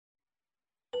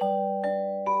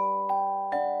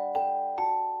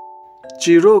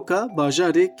Çîroka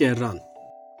bajarê Keran.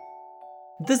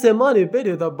 Di zemanê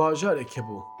berê de bajarek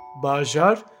hebû.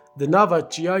 Bajar di nava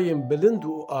çiyayên bilind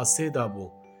û asê da bû.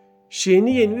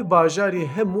 Şêniyên wî bajarê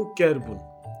hemû ker bûn.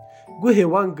 Guhê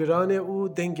wan giran e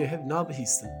û dengê hev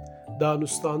nabihîstin.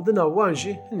 Danûstandina wan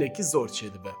jî hinekî zor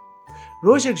çêdibe.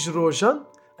 Rojek ji rojan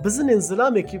bizinên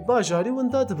zilamekî bajarî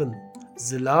winda dibin.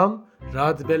 Zilam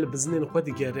radibe li bizinên xwe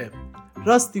digere.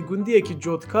 Rastî gundiyekî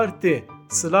cotkar tê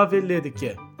silavê lê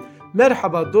dike.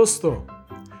 Merheba dosto.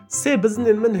 Sê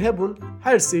bizinên min hebûn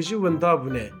her sê jî winda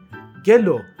bûne.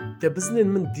 Gelo te bizinên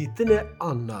min dîtine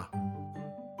an na.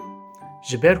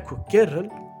 Ji ber ku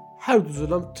kerin her du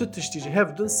zilam tu tiştî ji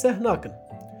hev din seh nakin.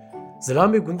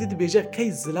 Zilamê gundî dibêje key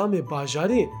zilamê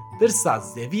bajarî pirsa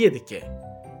zeviyê dike.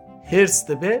 Hêrs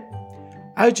dibe,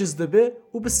 eciz dibe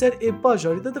û bi ser ê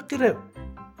bajarî de diqîre.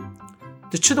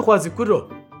 Tu çi dixwazî kuro?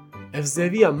 Ev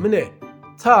zeviya min e.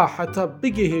 Ta heta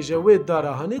bigihêje wê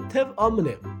darahanê tev a min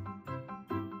e.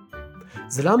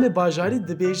 Zilamê bajarî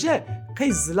dibêje key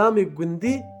zilamê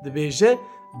gundî dibêje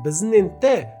bizinên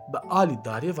te bi alî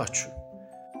darêva çûn.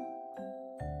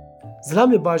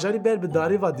 Zilamê bajarî ber bi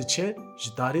darêva diçe, ji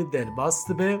darê derbas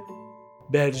dibe,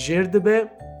 berjêr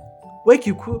dibe,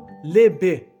 wekî ku lê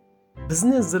bê.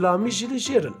 Bizinên zilamî jî li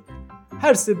jêr in.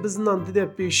 Her sê bizinan dide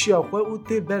pêşiya xwe û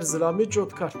tê ber zilamê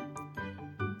cotkar.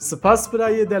 Spas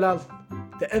birayê delal,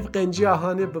 te ev qenciya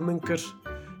hanê bi min kir.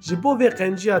 Ji bo vê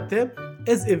qenciya te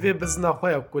ez ê vê bizina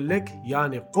xwe ya kulek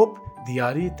yanê qop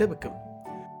diyarî te bikim.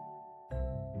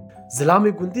 Zilamê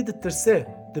gundî ditirse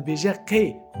dibêje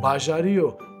key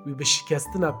bajarîyo wî bi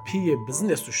şikestina piyê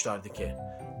bizinê sûcdar dike.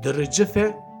 Diricif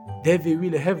devê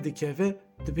wî li hev dikeve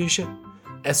dibêje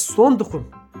ez son dixwim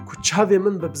ku çavê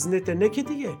min bi bizinê te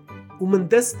neketiye û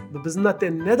min dest bi bizina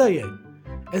te nedaye.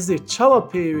 Ez ê çawa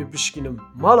peyê wê bişkînim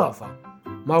malafa.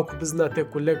 Ma ku bizina te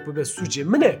kulek bibe sûcê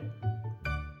min e.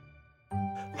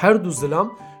 Her du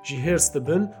zilam ji hêrs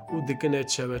dibin û dikine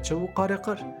çeveçev û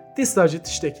qareqar. Dîsa jî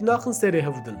tiştekî naxin serê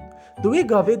hev din. Di wê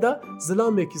gavê de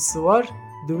zilamekî siwar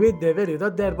di wê deverê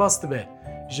de derbas dibe.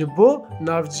 Ji bo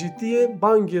navcîtiyê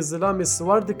bangê zilamê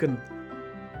siwar dikin.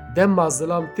 Dema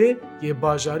zilam tê yê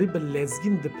bajarî bi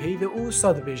lezgîn dipeyve û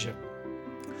wisa dibêje.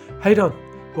 Heyran,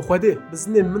 bi Xwedê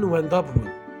bizinên min wenda bibûn.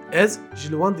 Ez ji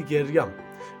li wan digeriyam.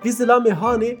 Vî zilamê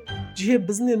hanê cihê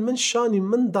bizinên min şanî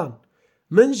min dan.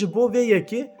 Min ji bo vê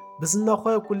yekê bizina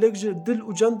xwe ya kulek ji dil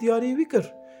û can diyarî wî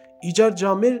kir. Îcar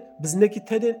camêr bizinekî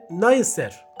tenê nayê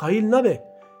ser, qayîl nabe.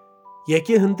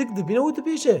 Yekê hindik dibîne û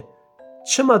dibêje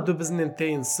çima du bizinên te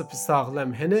yên spî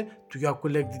saxlem hene tu ya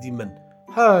kulek didî min.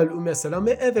 Hal û mesela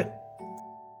me ev e.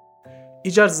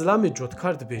 Îcar zilamê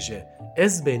cotkar dibêje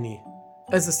ez benî.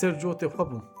 Ez li ser cotê xwe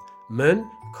bûm. Min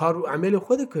kar û emelê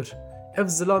xwe dikir. Ev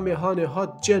zilamê hanê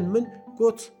hat cen min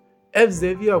got ev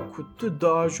zeviya ku tu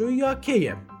diajoyî ya kê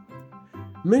ye.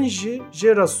 Min jî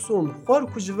jêra son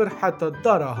xwar ku ji vir heta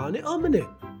dara hanê a min e.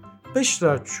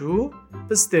 Pişra çû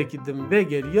pistekî dim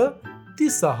vegeriya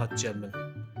dîsa hat cen min.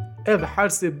 Ev her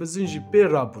sê bizin jî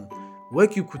pê rabûn.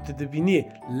 Wekî ku tu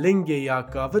dibînî lingê ya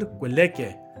kavir kulek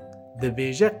e.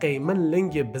 Dibêje qey min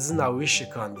lingê bizina wê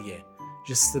şikandiye.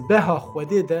 Ji sibeha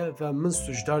Xwedê de ve min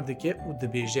sûcdar dike û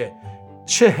dibêje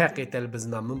çi heqê te li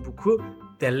bizina min bû ku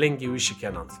te lingê wî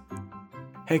şikenand.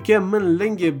 Heke min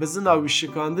lingê bizina wî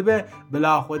şikandibe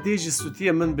bila Xwedê jî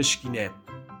sûtiyê min bişkîne.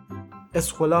 Ez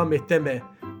xulamê te me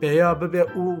peya bibe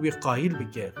û wî qayîl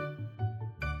bike.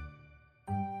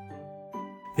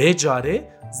 Vê carê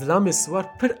zilamê siwar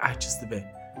pir eciz dibe.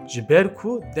 Ji ber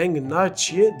ku deng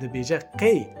naçiye dibêje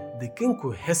qey dikin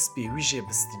ku hespê wî jê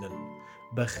bistînin.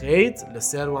 Bi xeyt li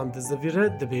ser wan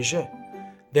dizivîre dibêje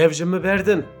dev ji min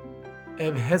berdin.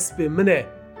 Ev hespê min e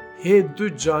hê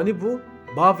du canî bû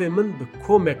bavê min bi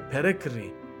komek pere kirî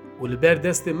û li ber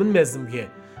destê min mezin bûye.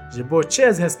 Ji bo çi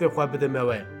ez hespê xwe bidim ew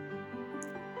e?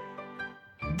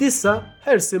 Dîsa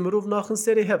her sê mirov naxin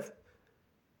serê hev.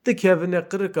 Dikevine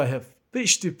qirika hev.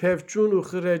 Piştî pevçûn û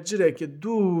xirecireke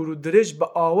dûr û dirêj bi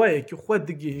awayekî xwe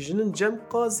digihîjinin cem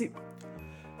qazî.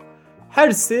 Her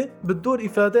sê bi dor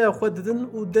îfadeya xwe didin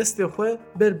û destê xwe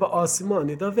ber bi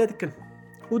asîmanê de vedikin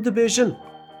û dibêjin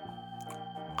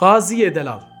qaziyê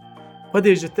delal.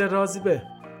 Xwedê ji te razî be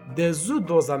de zû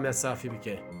doza mesafî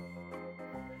bike.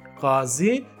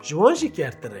 Qazî ji wan jî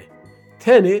kertir e.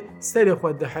 Tenê serê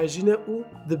xwe dihejîne û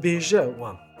dibêje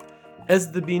wan.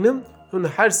 Ez dibînim hûn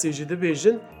her sê jî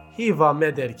dibêjin hîva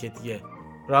me derketiye.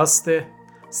 Rast e,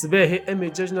 sibehê em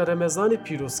ê cejna Remezanê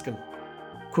pîroz kin.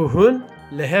 Ku hûn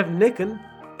li hev nekin,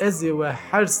 ez ê we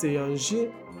her sêyan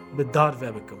jî bi dar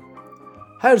ve bikim.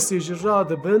 Her sê jî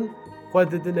radibin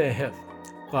xwe didine hev.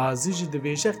 قازی جی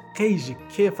دبیجه قی جی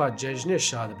کیفا ججنه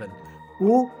شاد بن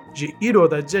او جی ایرو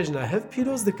دا ججنه هف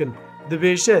پیروز دکن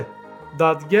دبیجه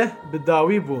دادگه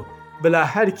بداوی بو بلا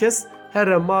هر کس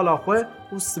هر مالا خواه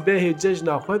و سبه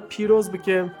ججنه خواه پیروز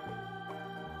بکه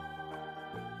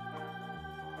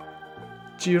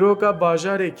چیروکا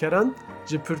باجار کران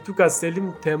جی پرتوکا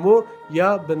سلیم تمو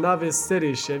یا بناو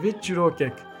سری شوی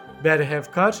چیروکک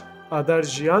برهفکار آدار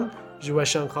جیان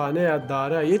جوشنخانه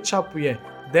داره چاپویه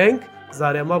دنگ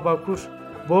زارما باکور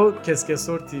بو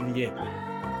کسکسور تیویه